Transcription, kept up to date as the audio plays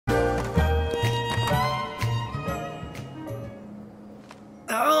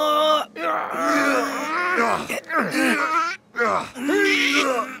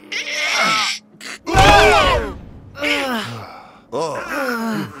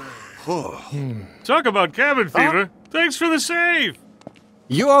Talk about cabin fever. Thanks for the save.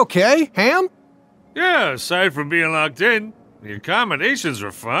 You okay, Ham? Yeah, aside from being locked in, the accommodations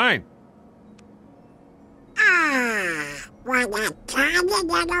were fine. What a tiny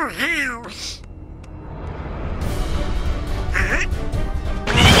little house.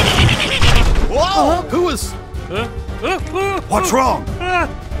 Whoa! Who was... What's wrong?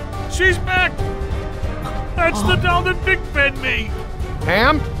 She's back. That's the doll that Big fed me.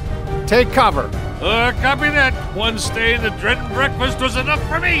 Ham? Take cover. Copy that. One stay in the dreaded breakfast was enough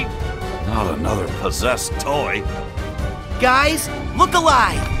for me. Not another possessed toy. Guys, look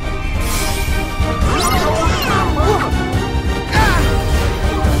alive!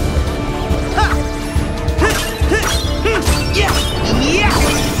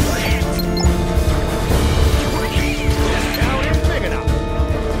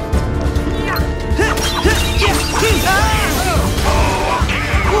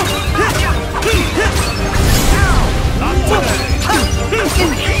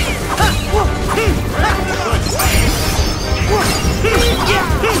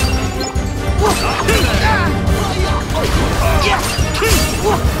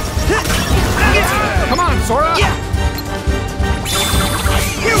 Come on, Sora!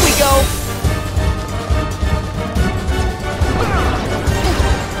 Here we go!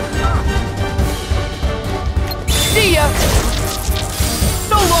 See ya!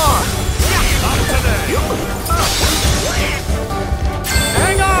 So long!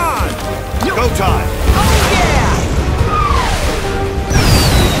 Hang on! Go time! Oh yeah!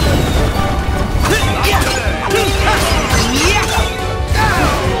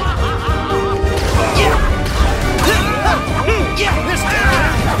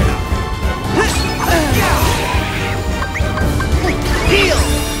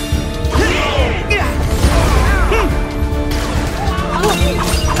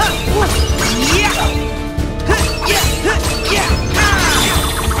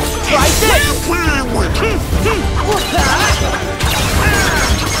 Try this!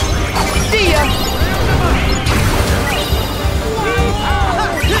 See ya!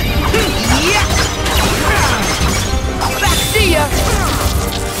 Back, see ya!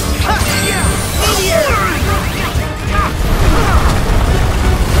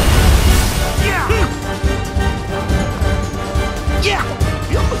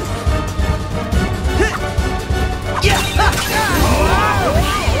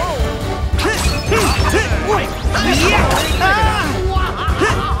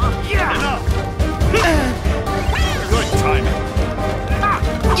 Good timing.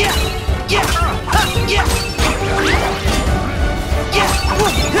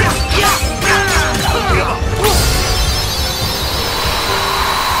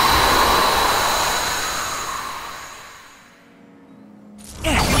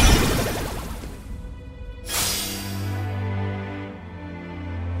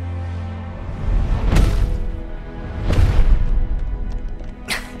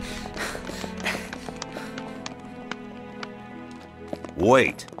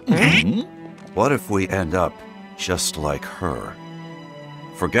 Wait. What if we end up just like her?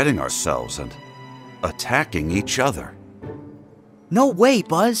 Forgetting ourselves and attacking each other. No way,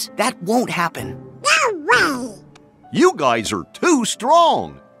 Buzz. That won't happen. No way. You guys are too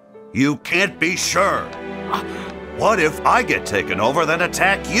strong. You can't be sure. What if I get taken over, then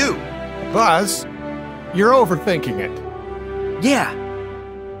attack you? Buzz, you're overthinking it. Yeah.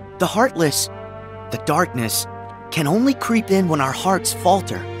 The Heartless, the darkness, can only creep in when our hearts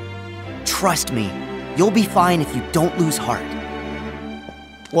falter. Trust me, you'll be fine if you don't lose heart.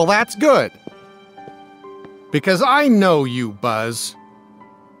 Well, that's good. Because I know you, Buzz.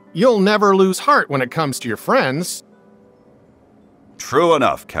 You'll never lose heart when it comes to your friends. True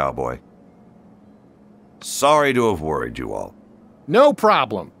enough, cowboy. Sorry to have worried you all. No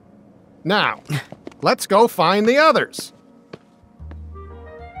problem. Now, let's go find the others.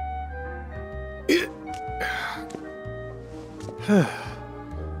 Huh?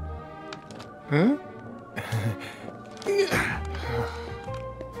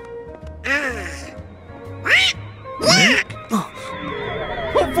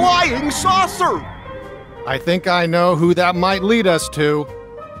 A flying saucer! I think I know who that might lead us to.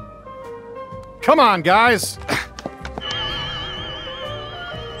 Come on, guys.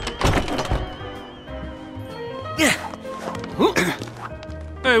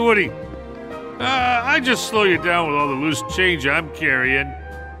 Hey, Woody. I just slow you down with all the loose change I'm carrying.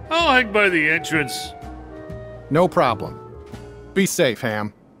 I'll hang by the entrance. No problem. Be safe,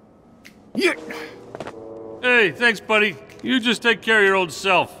 Ham. Yeah. Hey, thanks, buddy. You just take care of your old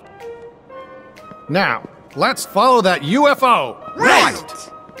self. Now, let's follow that UFO. Right!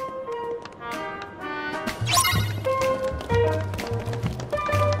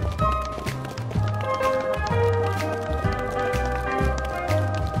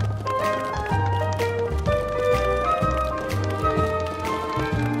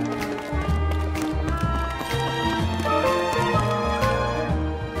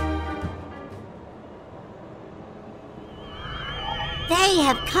 They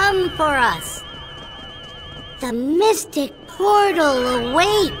have come for us. The mystic portal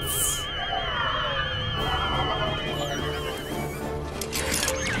awaits.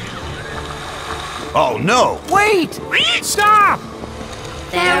 Oh no! Wait! Stop!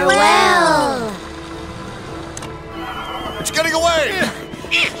 Farewell. It's getting away!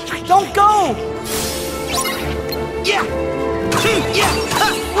 Don't go! Yeah!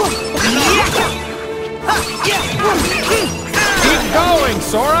 Keep going,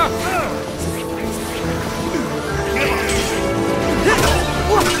 Sora!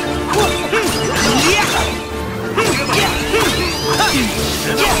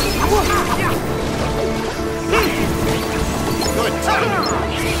 Good timing.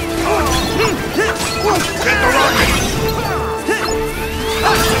 Get the rocket!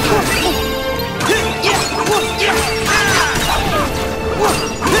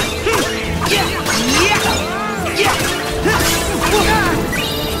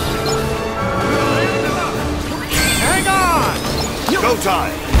 Hang on! Go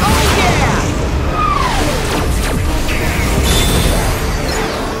time!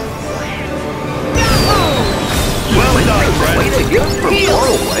 Well done, friend. Way to go from far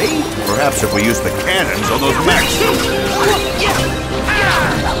away. Perhaps if we use the cannons on those mechs.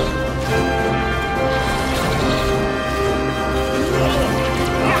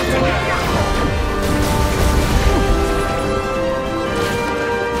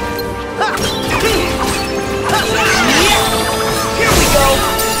 Here we go.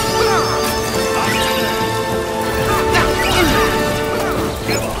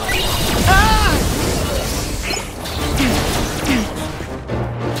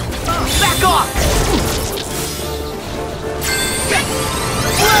 Back off.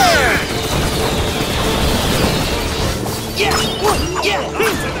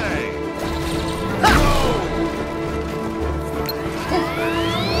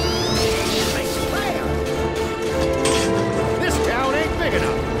 This town ain't big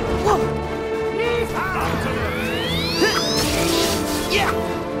enough.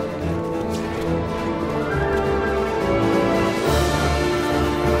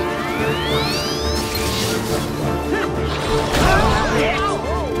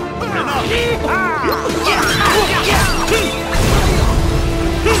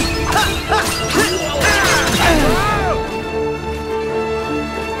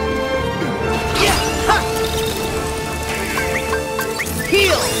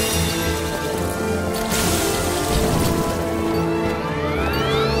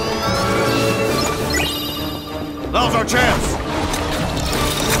 Now's our chance!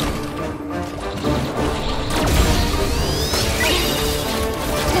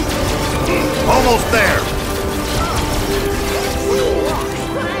 Almost there!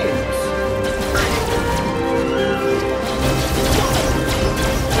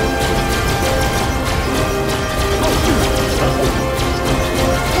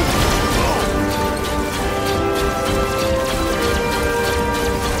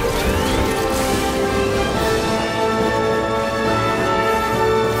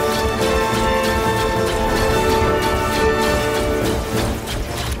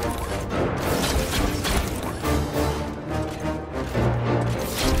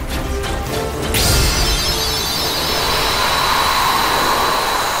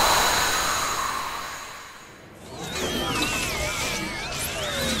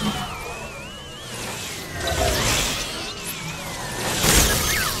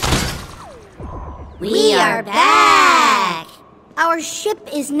 We are back. Our ship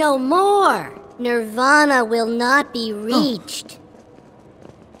is no more. Nirvana will not be reached.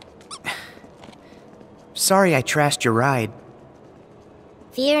 Sorry I trashed your ride.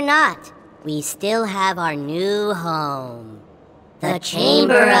 Fear not. We still have our new home. The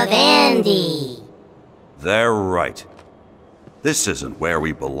Chamber of Andy. They're right. This isn't where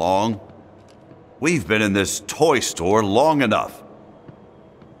we belong. We've been in this toy store long enough.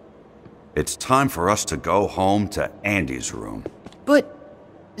 It's time for us to go home to Andy's room.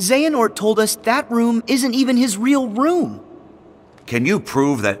 But Xehanort told us that room isn't even his real room. Can you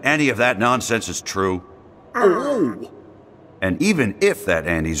prove that any of that nonsense is true? Oh. And even if that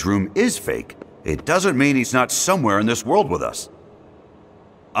Andy's room is fake, it doesn't mean he's not somewhere in this world with us.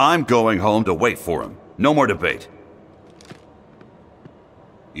 I'm going home to wait for him. No more debate.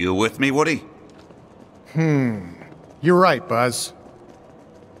 You with me, Woody? You're right, Buzz.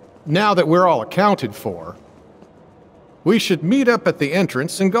 Now that we're all accounted for, we should meet up at the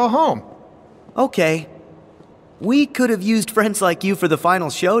entrance and go home. Okay. We could have used friends like you for the final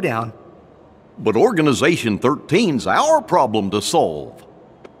showdown. But Organization 13's our problem to solve.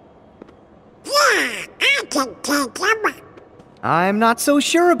 Yeah, I can take him. I'm not so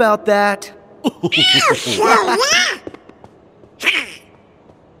sure about that. Sure,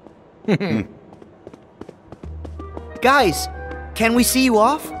 yeah? Guys, can we see you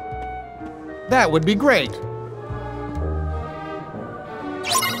off? That would be great.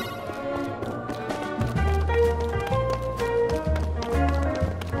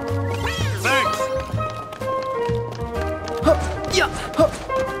 Thanks. Yeah.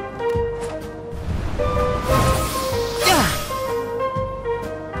 Yeah.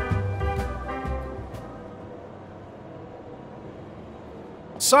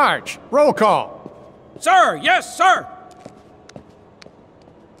 Sarge, roll call. Sir, yes, sir.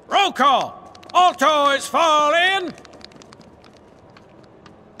 Roll call. Alto is fall in.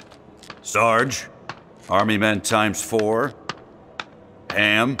 Sarge, Army men ×4.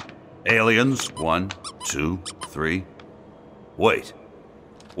 Ham, aliens, 1, 2, 3. Wait,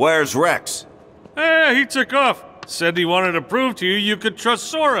 where's Rex? He took off. Said he wanted to prove to you you could trust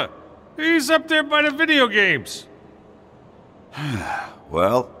Sora. He's up there by the video games.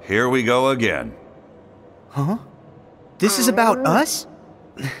 Well, here we go again. Huh? This is about us?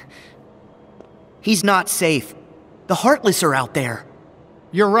 He's not safe. The Heartless are out there.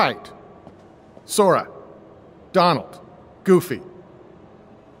 You're right. Sora, Donald, Goofy.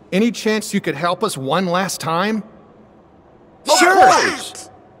 Any chance you could help us one last time? Sure!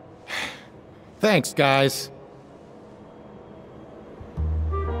 Thanks, guys.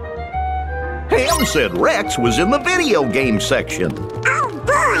 Ham said Rex was in the video game section. Oh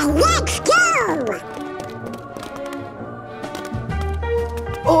boy, let's go!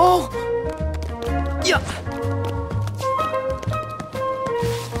 Oh! Yeah!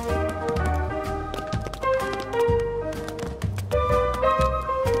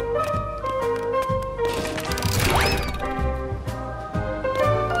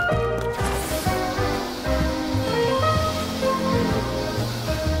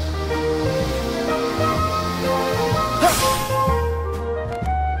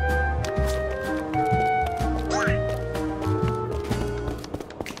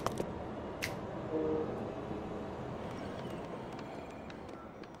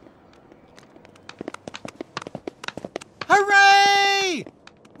 Hooray!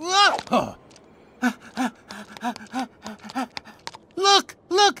 Look!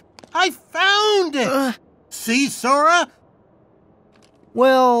 Look! I found it! See, Sora?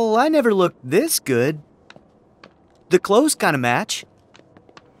 Well, I never looked this good. The clothes kind of match.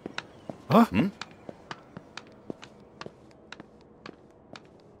 Huh?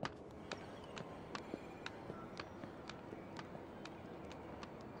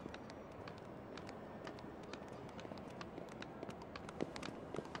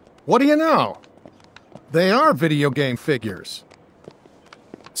 What do you know? They are video game figures.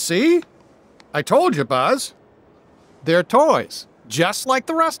 See? I told you, Buzz. They're toys, just like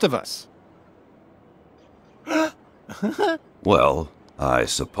the rest of us. Well, I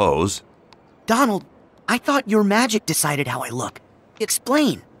suppose. Donald, I thought your magic decided how I look.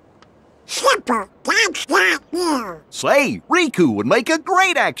 Explain. Simple, that's not you. Say, Riku would make a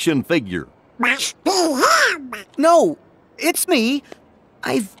great action figure. Must be him. No, it's me.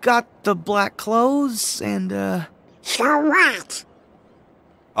 I've got the black clothes and, So what?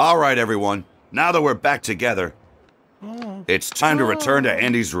 All right, everyone. Now that we're back together, it's time to return to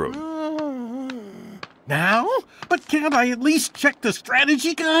Andy's room. Now? But can't I at least check the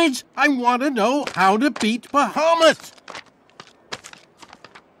strategy guides? I want to know how to beat Bahamut.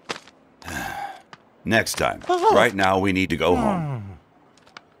 Next time. Right now, we need to go home.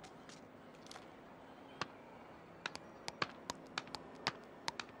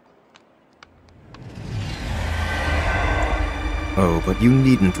 Oh, but you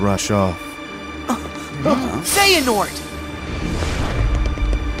needn't rush off. Xehanort!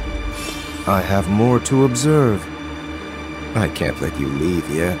 I have more to observe. I can't let you leave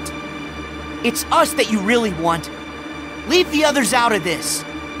yet. It's us that you really want. Leave the others out of this.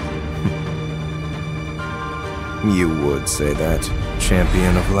 You would say that,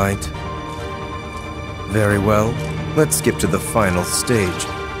 Champion of Light. Very well, let's skip to the final stage.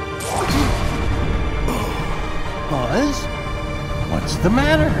 Buzz? What's the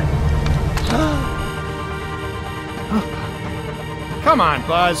matter? Come on,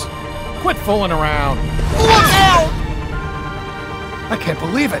 Buzz. Quit fooling around. Look out! I can't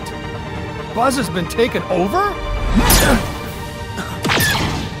believe it. Buzz has been taken over?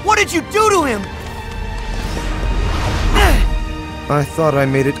 What did you do to him? I thought I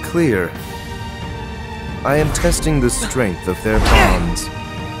made it clear. I am testing the strength of their bonds.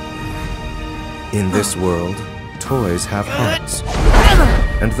 In this world, toys have hearts.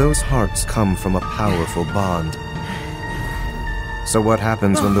 And those hearts come from a powerful bond. So what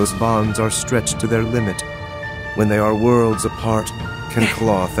happens when those bonds are stretched to their limit? When they are worlds apart, can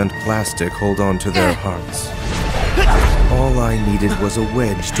cloth and plastic hold on to their hearts? All I needed was a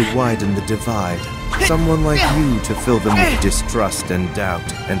wedge to widen the divide. Someone like you to fill them with distrust and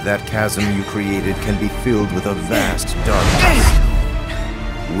doubt, and that chasm you created can be filled with a vast darkness.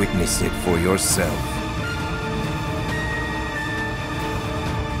 Witness it for yourself.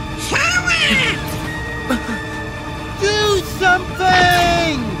 Do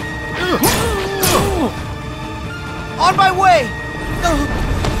something! On my way!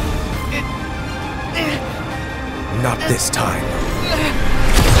 Not this time.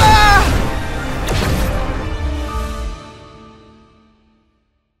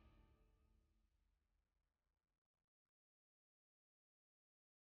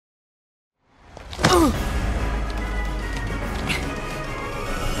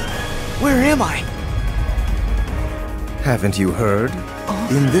 Where am I? Haven't you heard?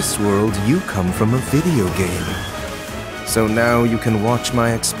 In this world, you come from a video game. So now you can watch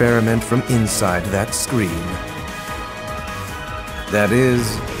my experiment from inside that screen. That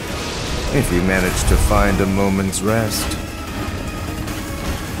is, if you manage to find a moment's rest.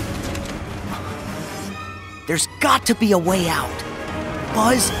 There's got to be a way out.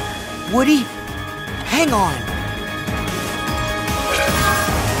 Buzz, Woody, hang on.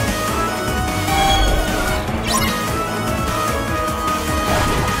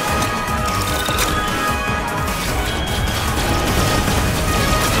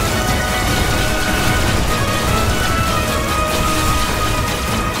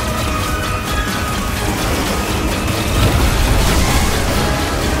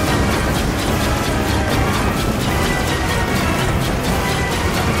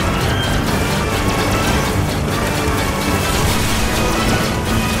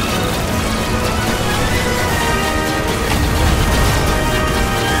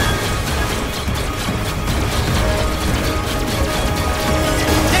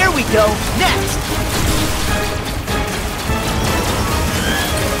 Go next!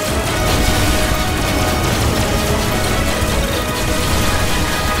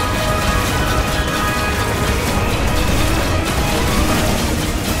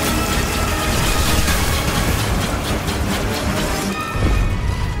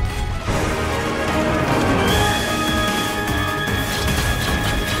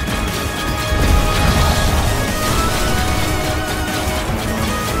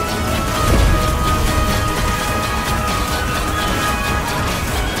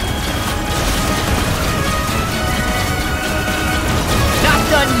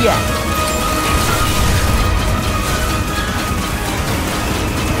 Yet.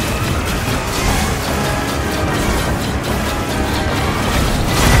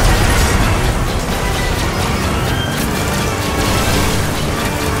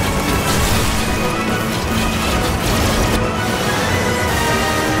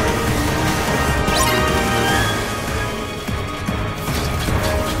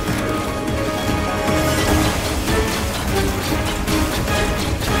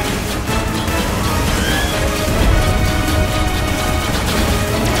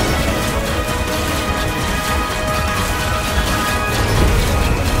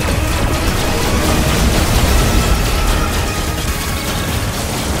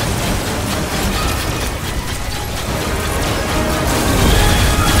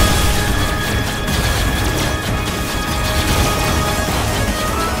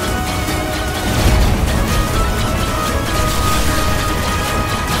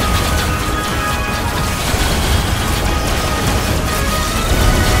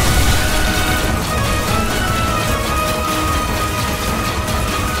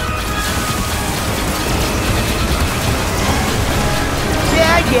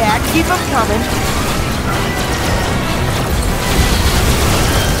 Yeah, keep them coming.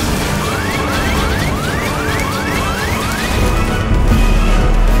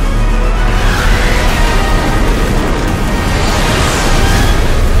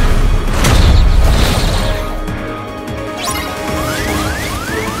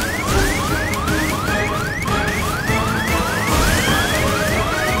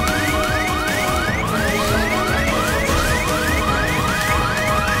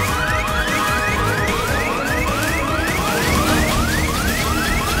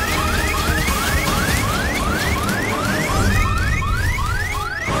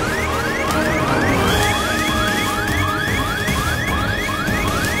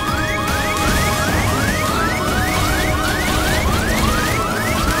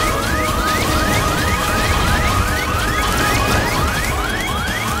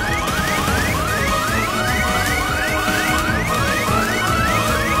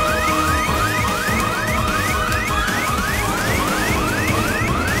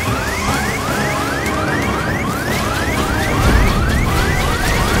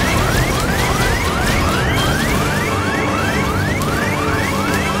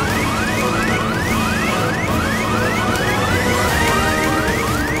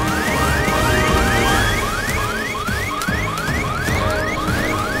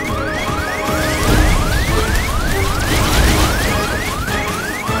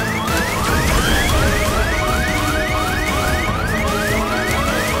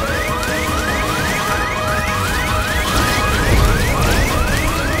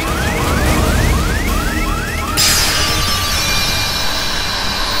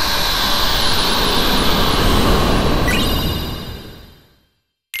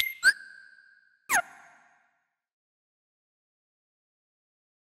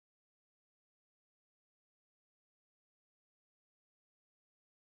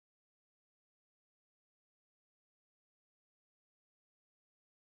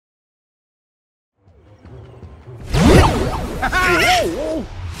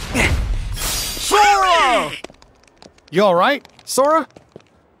 Sora! You all right, Sora?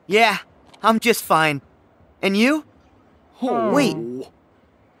 Yeah, I'm just fine. And you? Oh, wait.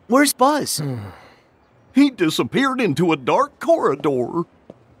 Where's Buzz? He disappeared into a dark corridor.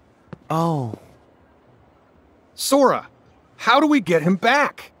 Oh. Sora, how do we get him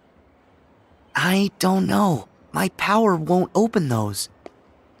back? I don't know. My power won't open those.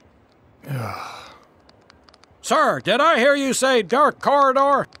 Sir, did I hear you say dark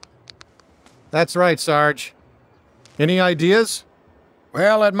corridor? That's right, Sarge. Any ideas?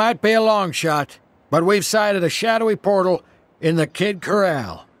 Well, it might be a long shot, but we've sighted a shadowy portal in the Kid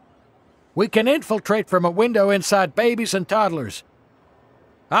Corral. We can infiltrate from a window inside babies and toddlers.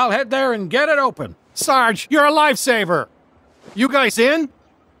 I'll head there and get it open. Sarge, you're a lifesaver! You guys in?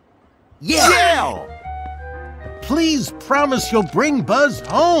 Yeah! Please promise you'll bring Buzz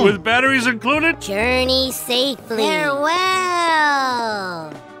home. With batteries included? Journey safely. Farewell.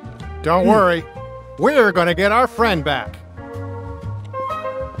 Don't worry. We're gonna get our friend back.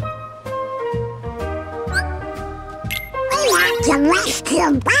 We have to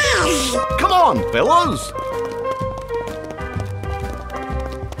rescue Buzz. Come on, fellas.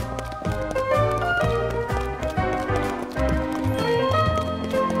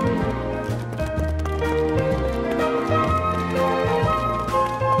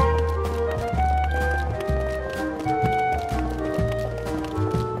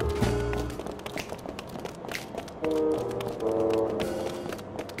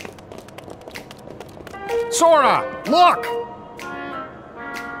 Sora, look!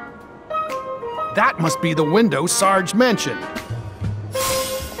 That must be the window Sarge mentioned.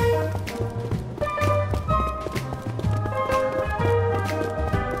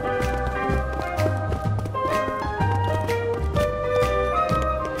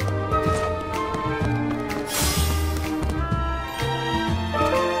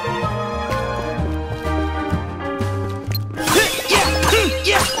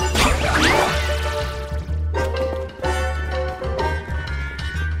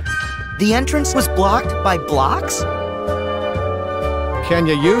 The entrance was blocked by blocks? Can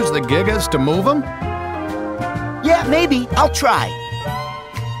you use the Gigas to move them? Yeah, maybe. I'll try.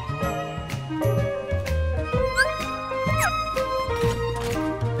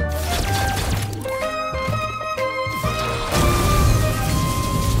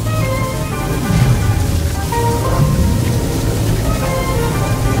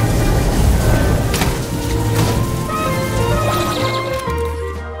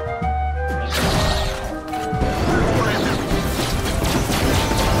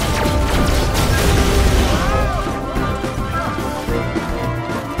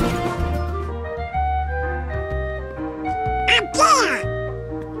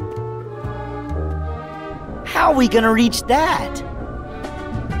 How are we gonna reach that?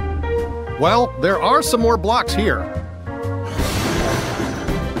 Well, there are some more blocks here.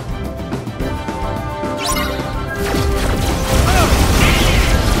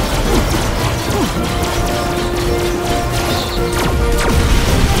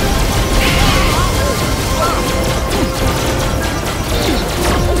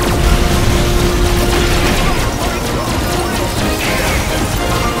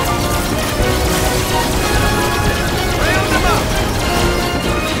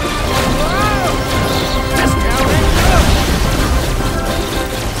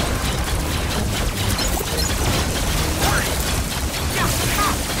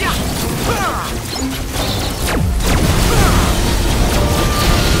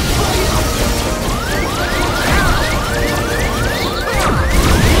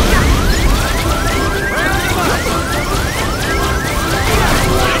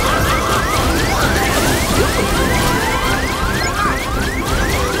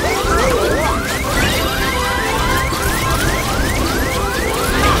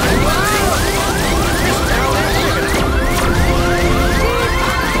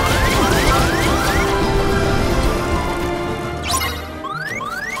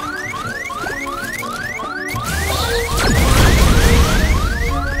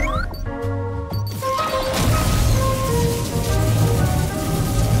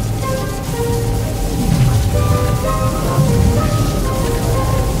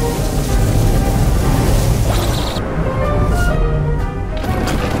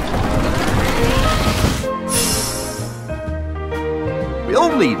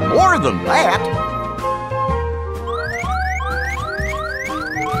 We'll need more than that.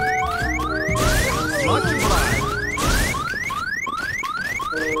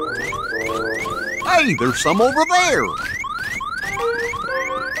 Hey, there's some over there.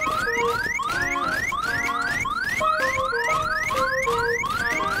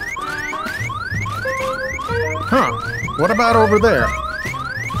 What about over there?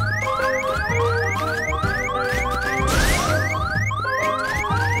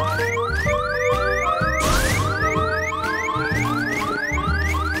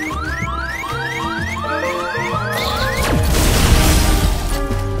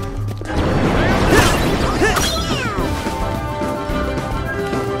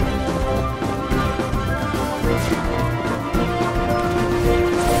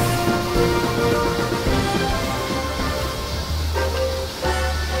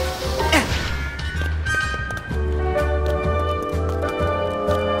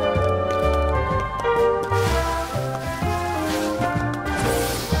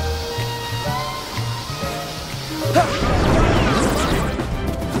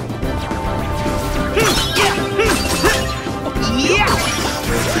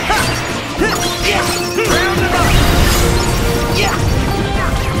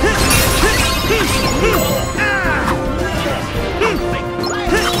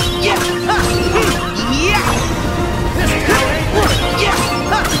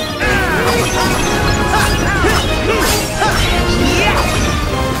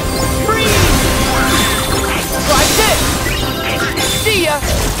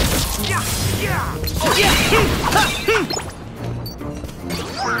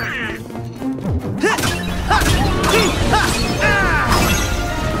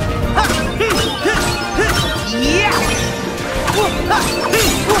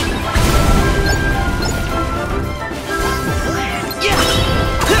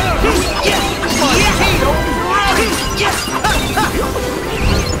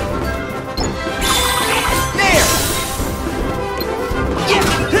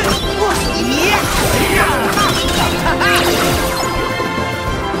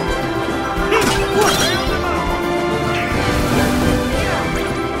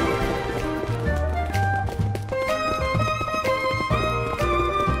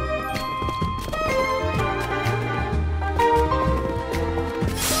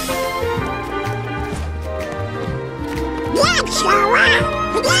 That's all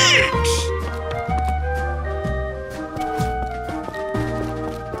right. Relax.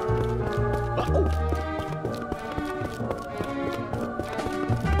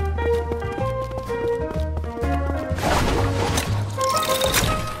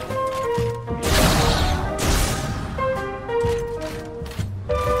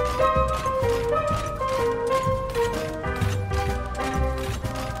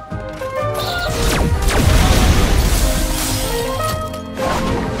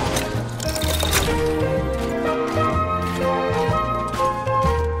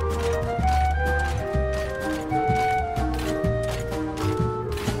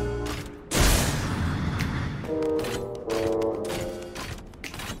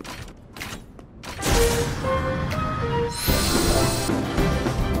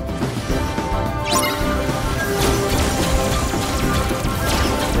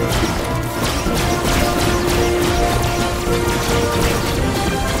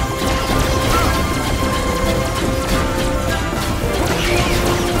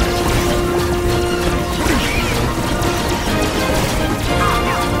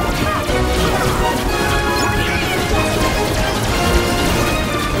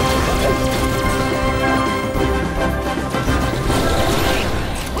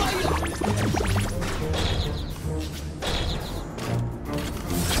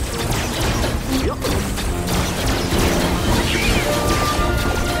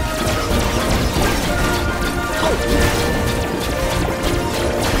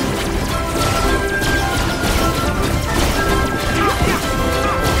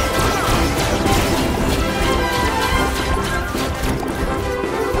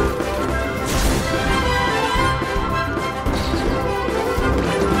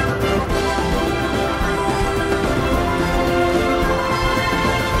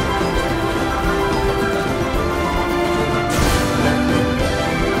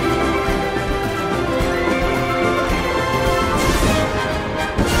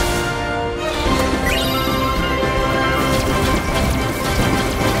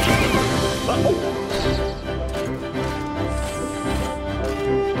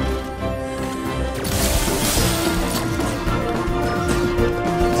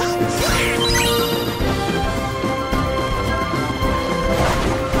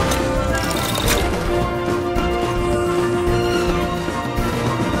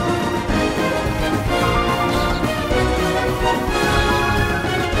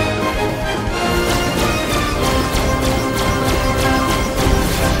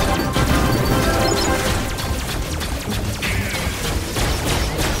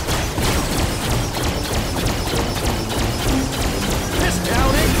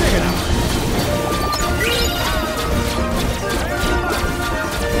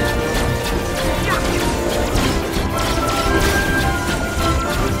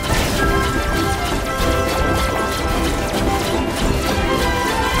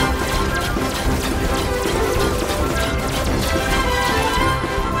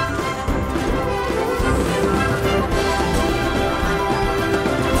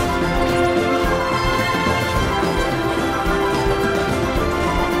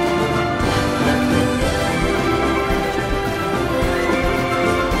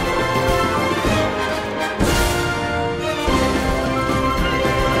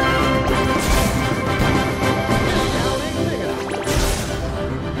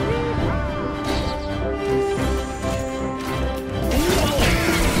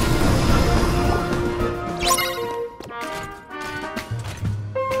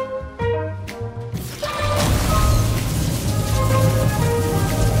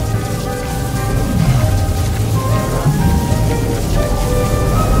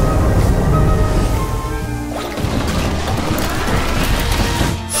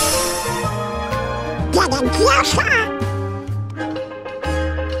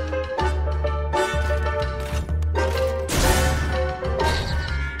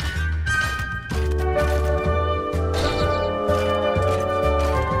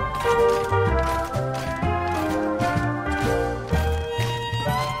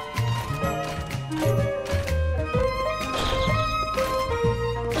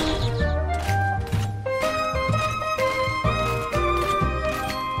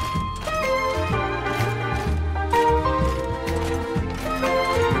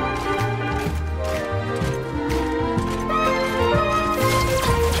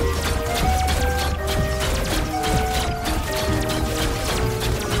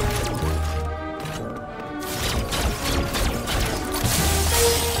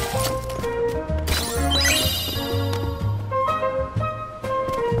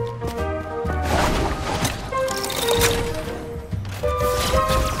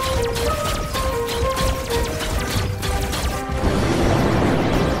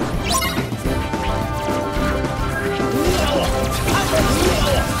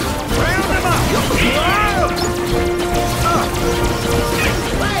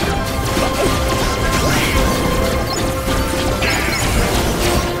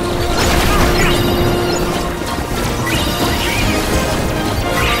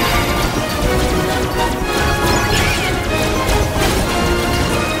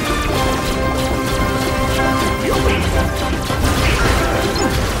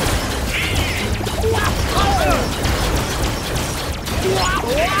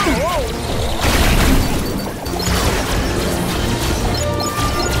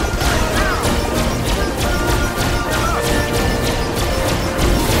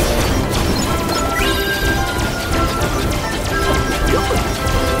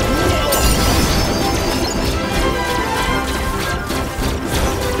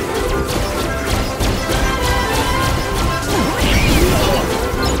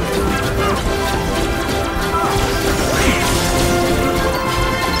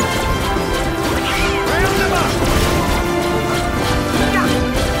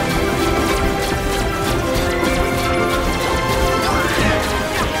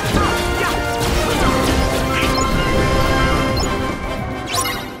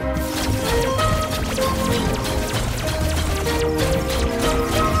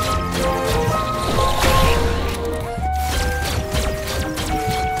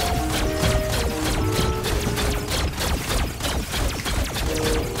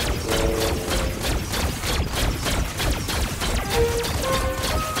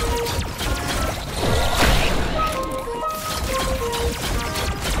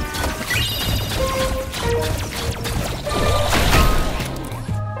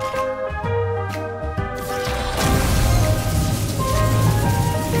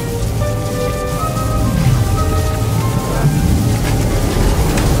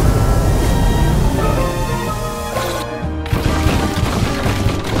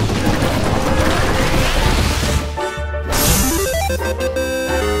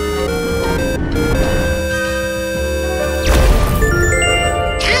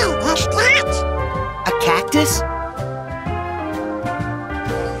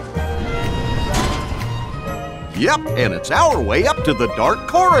 Yep, and it's our way up to the dark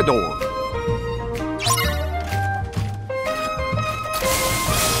corridor.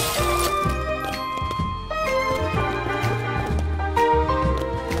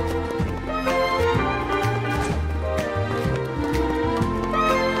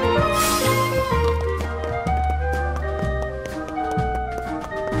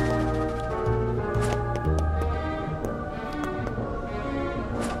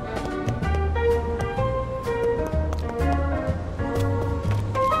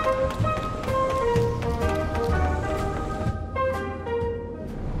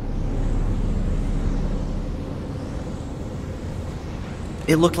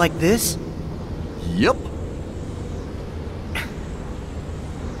 It looked like this? Yep.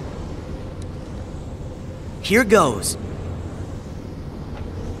 Here goes.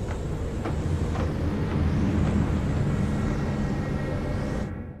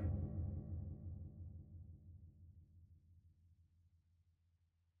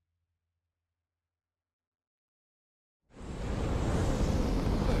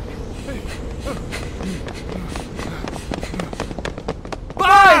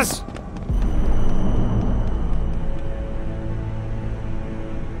 Buzz!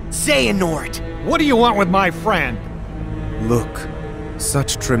 Xehanort! What do you want with my friend? Look,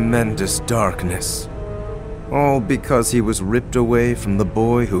 such tremendous darkness. All because he was ripped away from the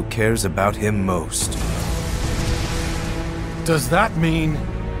boy who cares about him most. Does that mean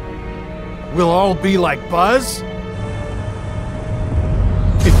we'll all be like Buzz?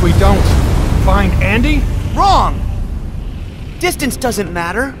 If we don't find Andy? Wrong! Distance doesn't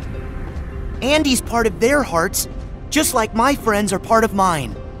matter. Andy's part of their hearts, just like my friends are part of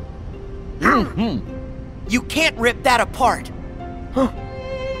mine. You can't rip that apart.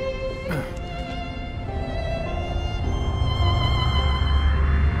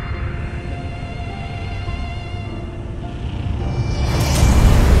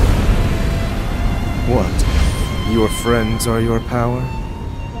 What? Your friends are your power?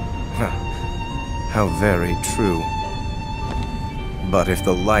 How very true. But if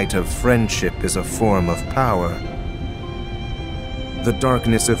the light of friendship is a form of power, the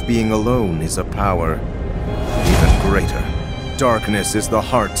darkness of being alone is a power even greater. Darkness is the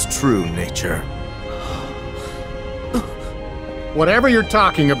heart's true nature. Whatever you're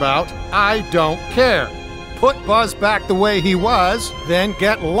talking about, I don't care. Put Buzz back the way he was, then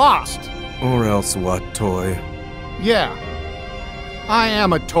get lost. Or else what, Toy? Yeah, I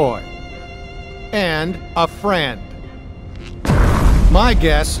am a toy. And a friend. My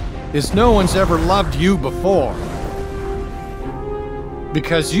guess is no one's ever loved you before.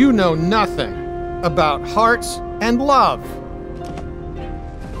 Because you know nothing about hearts and love.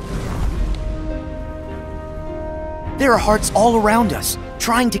 There are hearts all around us,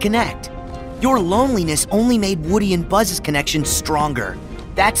 trying to connect. Your loneliness only made Woody and Buzz's connection stronger.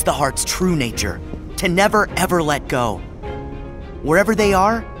 That's the heart's true nature, to never ever let go. Wherever they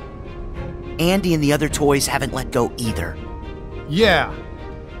are, Andy and the other toys haven't let go either. Yeah,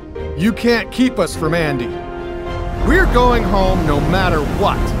 You can't keep us from Andy. We're going home no matter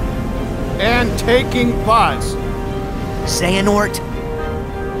what. And taking Buzz. Xehanort,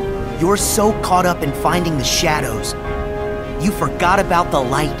 you're so caught up in finding the shadows, you forgot about the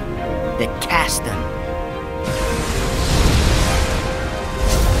light that cast them.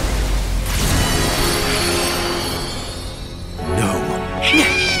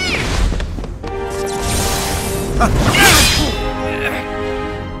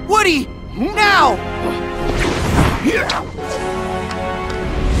 Woody! Now!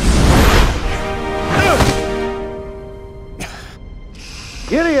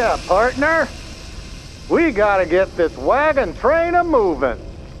 Giddy up, partner. We gotta get this wagon train a-moving.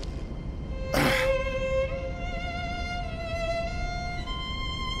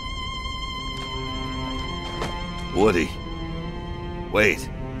 Woody. Wait,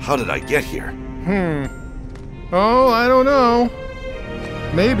 how did I get here? Oh, I don't know.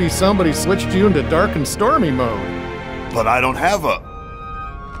 Maybe somebody switched you into dark and stormy mode. But I don't have a...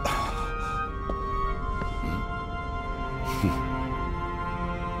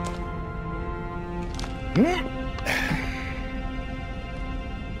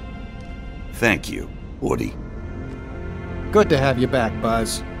 Thank you, Woody. Good to have you back,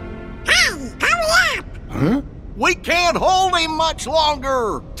 Buzz. Hey, hurry up! Huh? We can't hold him much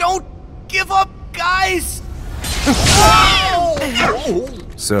longer! Don't give up, guys!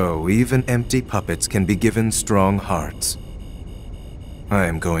 So, even empty puppets can be given strong hearts. I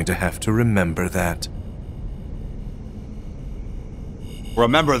am going to have to remember that.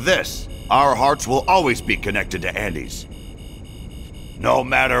 Remember this, our hearts will always be connected to Andy's. No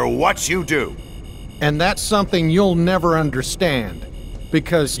matter what you do. And that's something you'll never understand,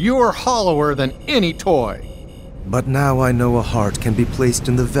 because you're hollower than any toy. But now I know a heart can be placed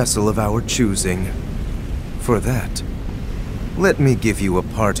in the vessel of our choosing. For that, let me give you a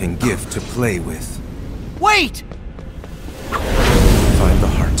parting gift to play with. Wait! Find the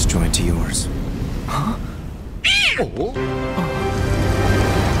heart's joined to yours. Huh?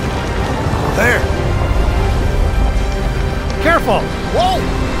 There! Careful! Whoa!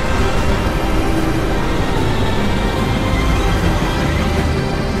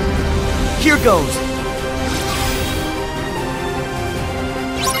 Here goes!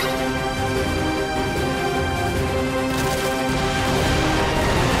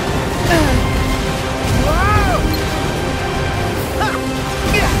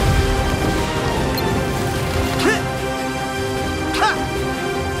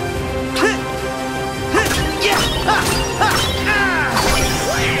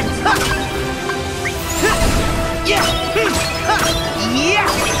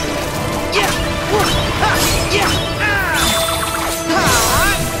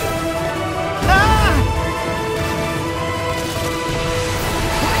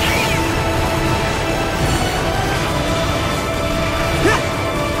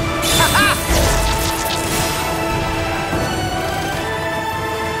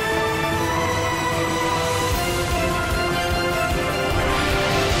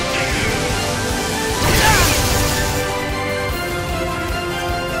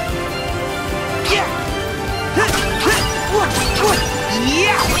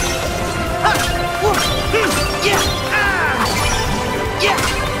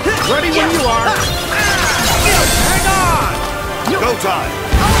 Ready when you are. Hang on! Go time!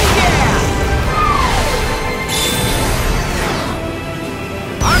 Oh yeah!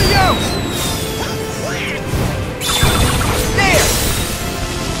 Adios! There!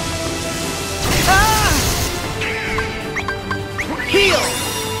 Heal!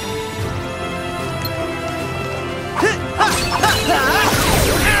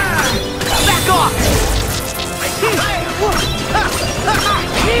 Back off!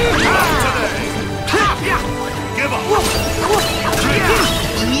 Give up!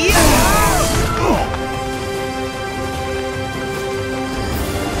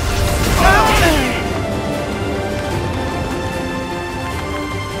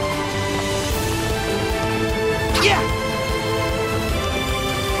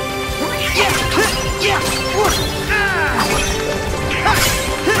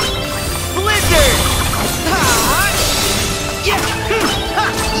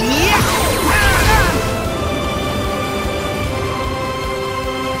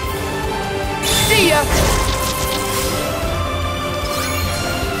 See ya!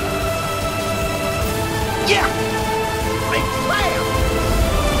 Yeah! Big slam!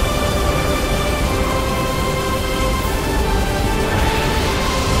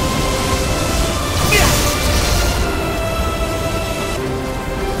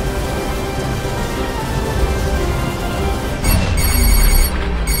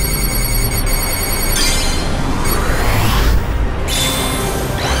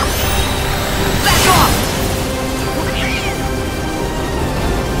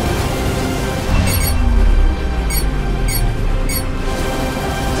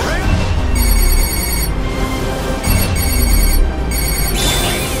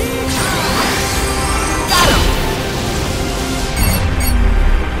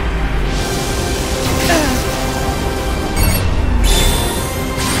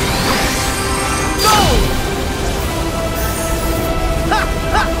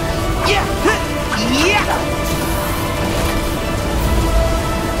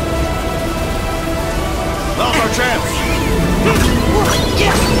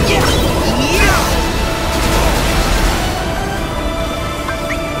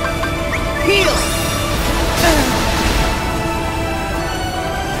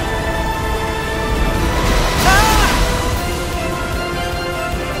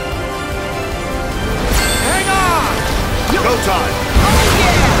 Go time!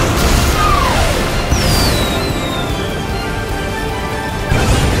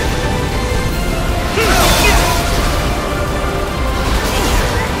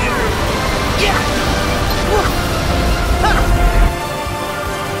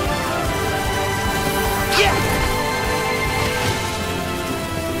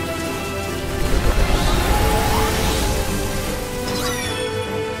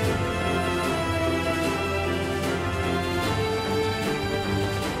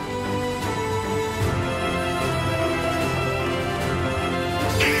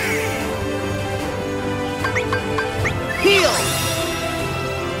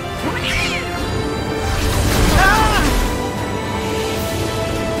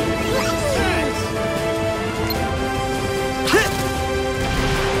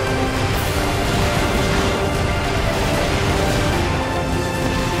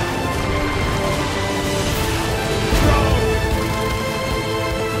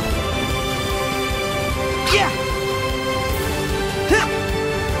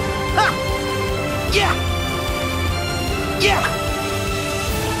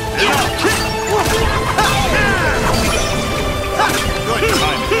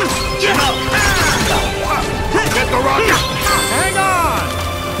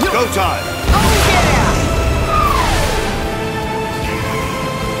 Go time!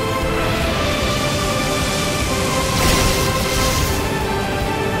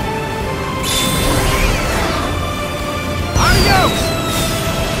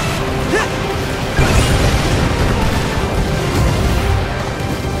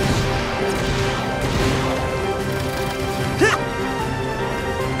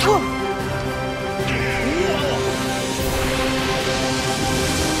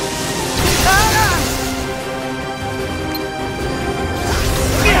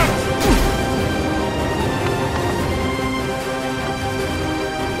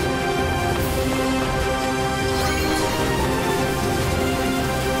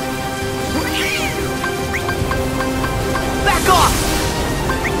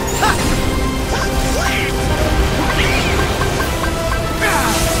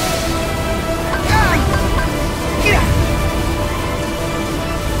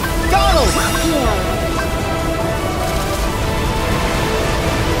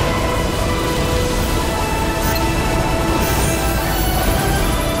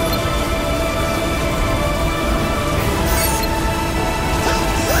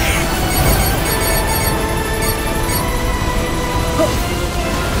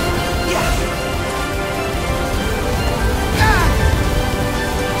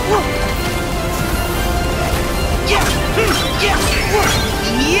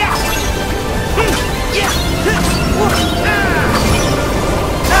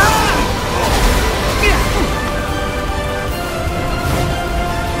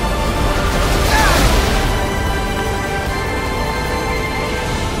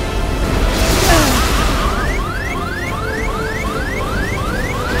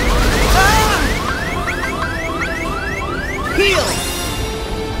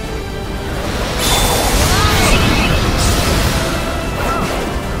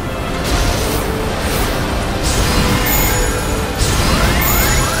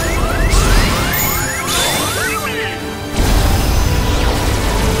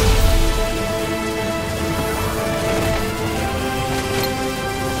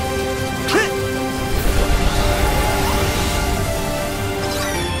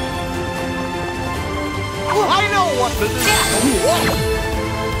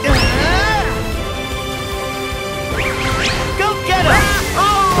 Go get him!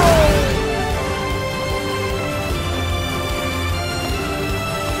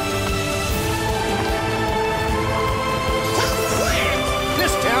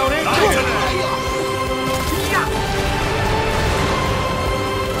 This town ain't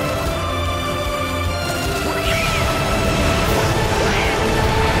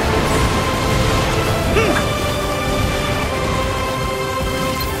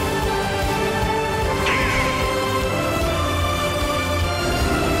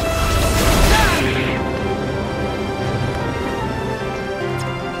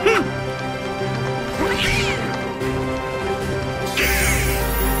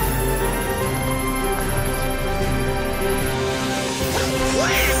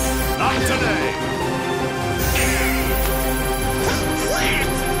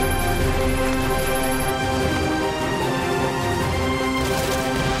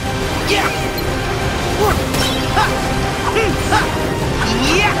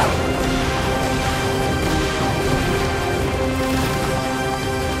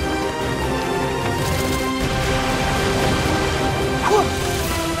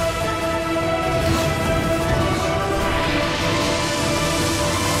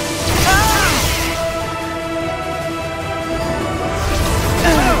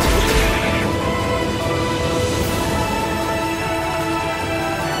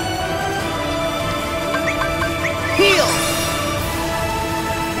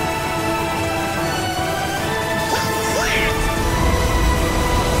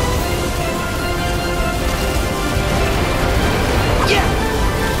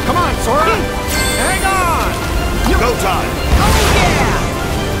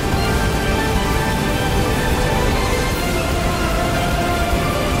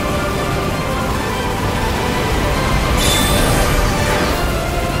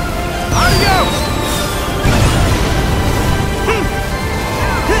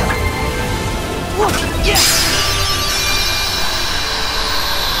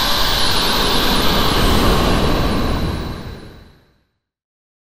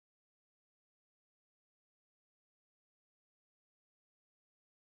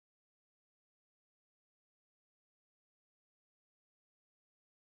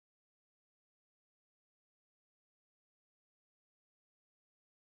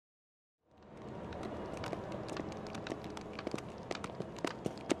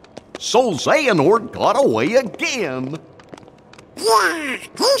So Xehanort got away again. Yeah,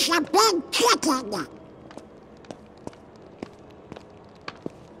 he's a big chicken.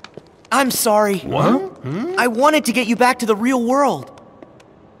 I'm sorry. What? I wanted to get you back to the real world.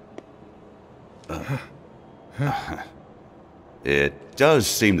 It does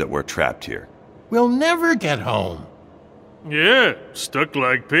seem that we're trapped here. We'll never get home. Yeah, stuck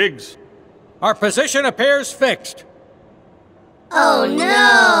like pigs. Our position appears fixed. Oh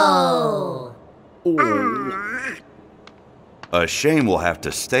no! A shame we'll have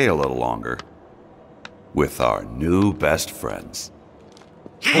to stay a little longer with our new best friends.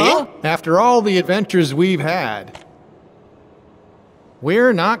 Huh? After all the adventures we've had,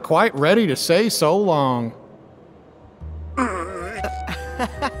 we're not quite ready to say so long.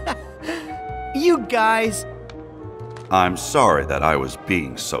 You guys. I'm sorry that I was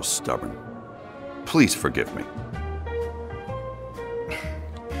being so stubborn. Please forgive me.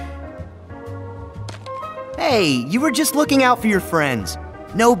 Hey, you were just looking out for your friends.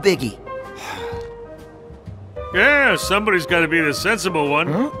 No biggie. Yeah, somebody's got to be the sensible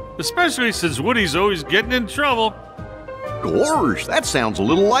one. Especially since Woody's always getting in trouble. Gosh, that sounds a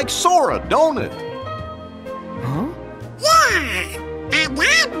little like Sora, don't it? Yeah, and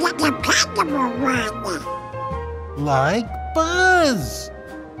I'm the dependable one. Like Buzz.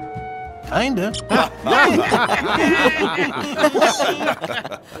 Kinda.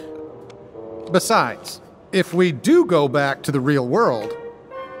 Besides, if we do go back to the real world,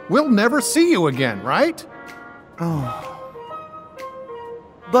 we'll never see you again, right?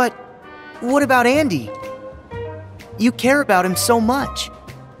 But what about Andy? You care about him so much.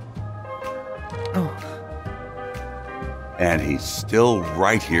 And he's still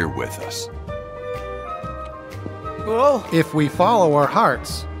right here with us. Whoa. If we follow our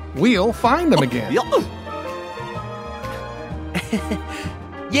hearts, we'll find them again.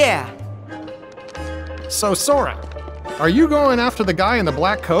 Yeah. So, Sora, are you going after the guy in the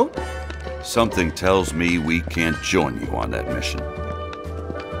black coat? Something tells me we can't join you on that mission.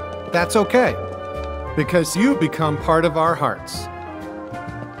 That's okay, because you become part of our hearts.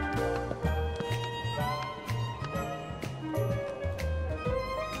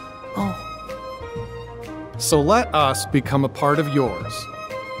 So let us become a part of yours.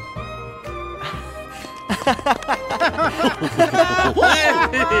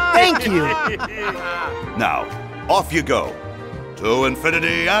 Thank you. Now, off you go. To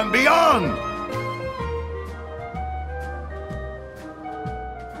infinity and beyond!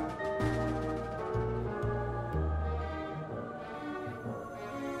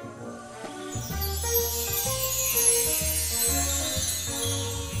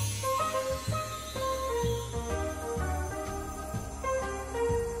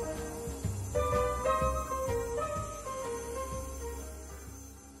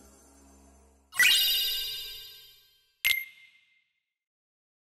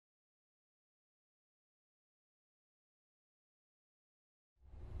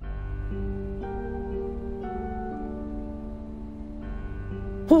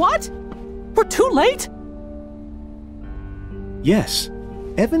 What? We're too late? Yes.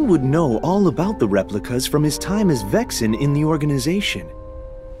 Evan would know all about the replicas from his time as Vexen in the organization.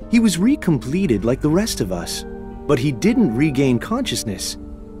 He was recompleted like the rest of us, but he didn't regain consciousness.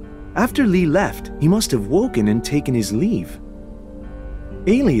 After Lee left, he must have woken and taken his leave.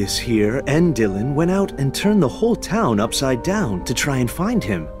 Alias here and Dylan went out and turned the whole town upside down to try and find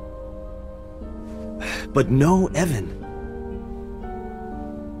him. But no Evan.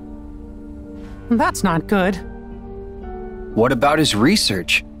 That's not good. What about his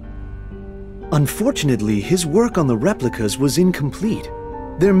research? Unfortunately, his work on the replicas was incomplete.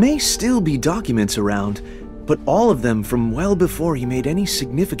 There may still be documents around, but all of them from well before he made any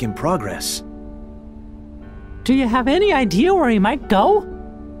significant progress. Do you have any idea where he might go?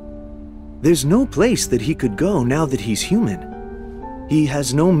 There's no place that he could go now that he's human. He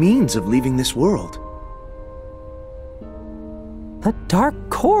has no means of leaving this world. The dark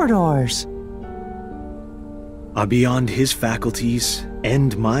corridors are beyond his faculties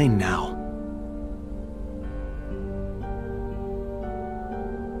and mine now.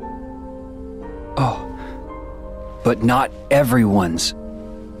 Oh, but not everyone's.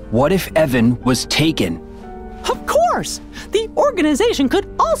 What if Evan was taken? Of course! The organization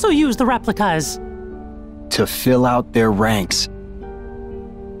could also use the replicas. To fill out their ranks.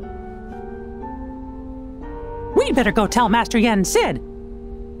 We'd better go tell Master Yen Sid.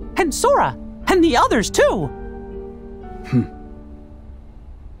 And Sora. And the others, too.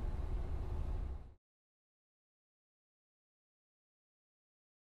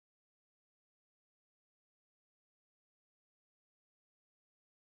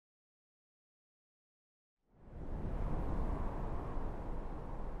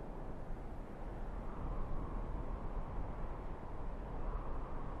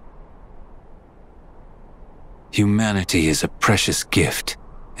 Humanity is a precious gift,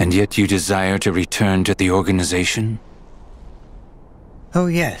 and yet you desire to return to the organization? Oh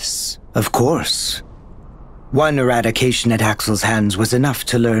yes, of course. One eradication at Axel's hands was enough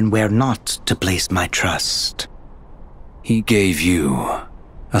to learn where not to place my trust. He gave you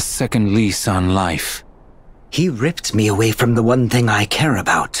a second lease on life. He ripped me away from the one thing I care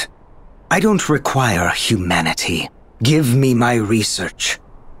about. I don't require humanity. Give me my research.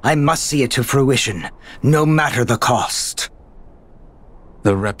 I must see it to fruition, no matter the cost.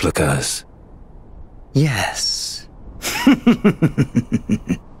 The replicas. Yes.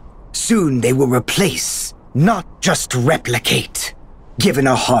 Soon they will replace, not just replicate. Given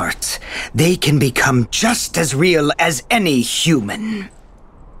a heart, they can become just as real as any human.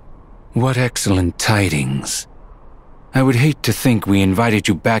 What excellent tidings. I would hate to think we invited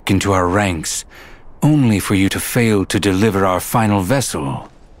you back into our ranks, only for you to fail to deliver our final vessel,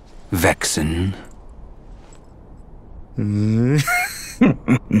 Vexen.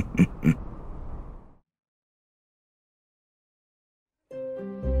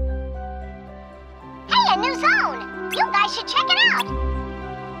 Hey, a new zone! You guys should check it out!